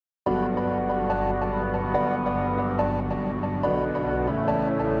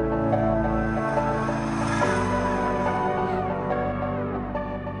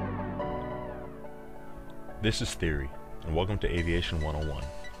This is Theory, and welcome to Aviation 101,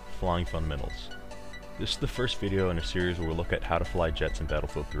 Flying Fundamentals. This is the first video in a series where we'll look at how to fly jets in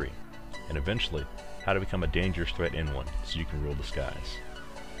Battlefield 3, and eventually, how to become a dangerous threat in one so you can rule the skies.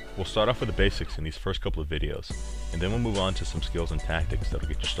 We'll start off with the basics in these first couple of videos, and then we'll move on to some skills and tactics that'll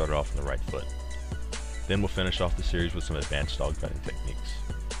get you started off on the right foot. Then we'll finish off the series with some advanced dogfighting techniques.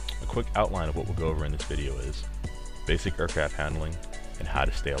 A quick outline of what we'll go over in this video is basic aircraft handling and how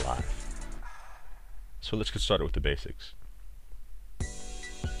to stay alive. So let's get started with the basics.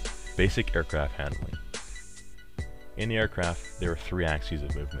 Basic aircraft handling. In the aircraft, there are three axes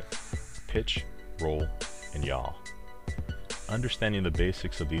of movement: pitch, roll, and yaw. Understanding the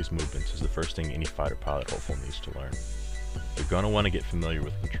basics of these movements is the first thing any fighter pilot hopeful needs to learn. You're going to want to get familiar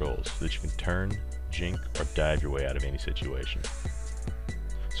with controls so that you can turn, jink, or dive your way out of any situation.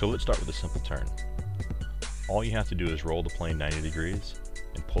 So let's start with a simple turn. All you have to do is roll the plane 90 degrees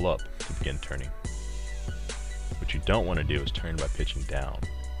and pull up to begin turning. What you don't want to do is turn by pitching down.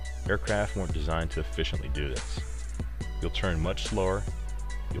 Aircraft weren't designed to efficiently do this. You'll turn much slower,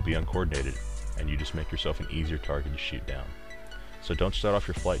 you'll be uncoordinated, and you just make yourself an easier target to shoot down. So don't start off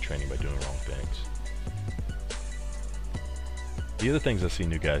your flight training by doing wrong things. The other things I see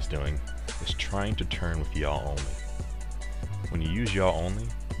new guys doing is trying to turn with yaw only. When you use yaw only,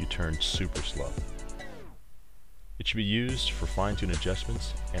 you turn super slow. It should be used for fine-tune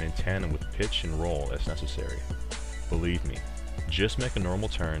adjustments and in tandem with pitch and roll as necessary. Believe me, just make a normal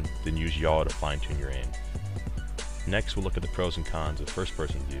turn, then use yaw to fine-tune your aim. Next, we'll look at the pros and cons of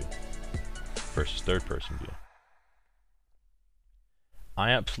first-person view versus third-person view.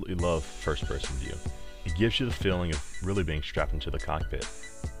 I absolutely love first-person view. It gives you the feeling of really being strapped into the cockpit.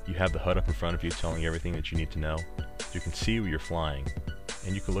 You have the HUD up in front of you telling you everything that you need to know. You can see where you're flying,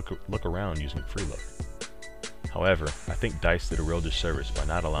 and you can look around using free look. However, I think DICE did a real disservice by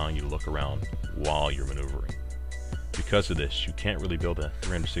not allowing you to look around while you're maneuvering. Because of this, you can't really build a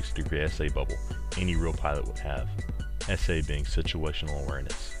 360-degree SA bubble any real pilot would have, SA being situational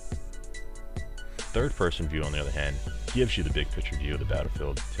awareness. Third-person view, on the other hand, gives you the big picture view of the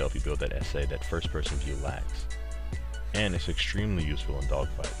battlefield to help you build that SA that first-person view lacks. And it's extremely useful in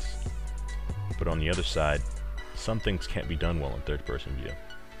dogfights. But on the other side, some things can't be done well in third-person view,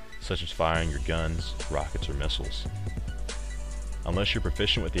 such as firing your guns, rockets, or missiles. Unless you're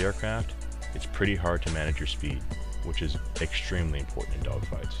proficient with the aircraft, it's pretty hard to manage your speed, which is extremely important in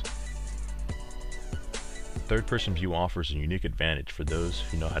dogfights. Third-person view offers a unique advantage for those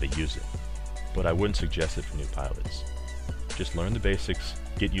who know how to use it, but I wouldn't suggest it for new pilots. Just learn the basics,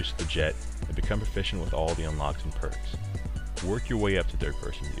 get used to the jet, and become proficient with all the unlocks and perks. Work your way up to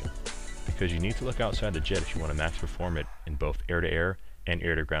third-person view, because you need to look outside the jet if you want to max perform it in both air-to-air and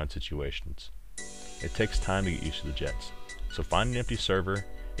air-to-ground situations. It takes time to get used to the jets, so find an empty server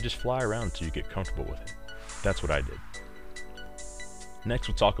and just fly around until you get comfortable with it. That's what I did. Next,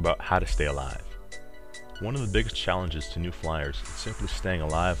 we'll talk about how to stay alive. One of the biggest challenges to new flyers is simply staying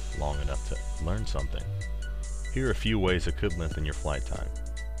alive long enough to learn something. Here are a few ways that could lengthen your flight time.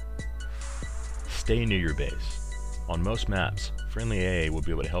 Stay near your base. On most maps, friendly AA will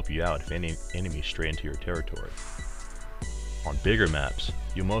be able to help you out if any enemies stray into your territory. On bigger maps,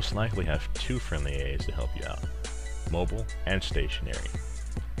 you'll most likely have two friendly AAs to help you out, mobile and stationary.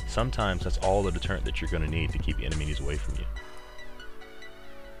 Sometimes that's all the deterrent that you're going to need to keep enemies away from you.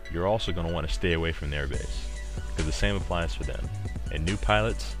 You're also going to want to stay away from their base, because the same applies for them, and new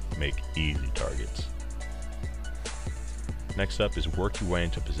pilots make easy targets. Next up is work your way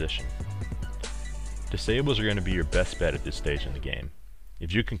into position. Disables are going to be your best bet at this stage in the game.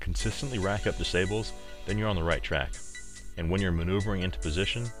 If you can consistently rack up disables, then you're on the right track. And when you're maneuvering into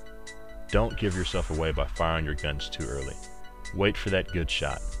position, don't give yourself away by firing your guns too early. Wait for that good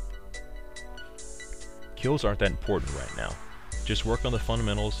shot. Kills aren't that important right now. Just work on the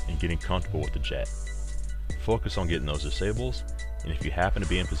fundamentals and getting comfortable with the jet. Focus on getting those disables, and if you happen to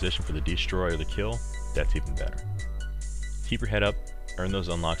be in position for the destroy or the kill, that's even better. Keep your head up, earn those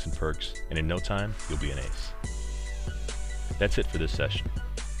unlocks and perks, and in no time, you'll be an ace. That's it for this session.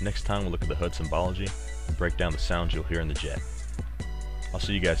 Next time we'll look at the HUD symbology and break down the sounds you'll hear in the jet. I'll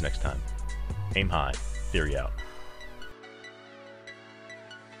see you guys next time. Aim high, Theory out.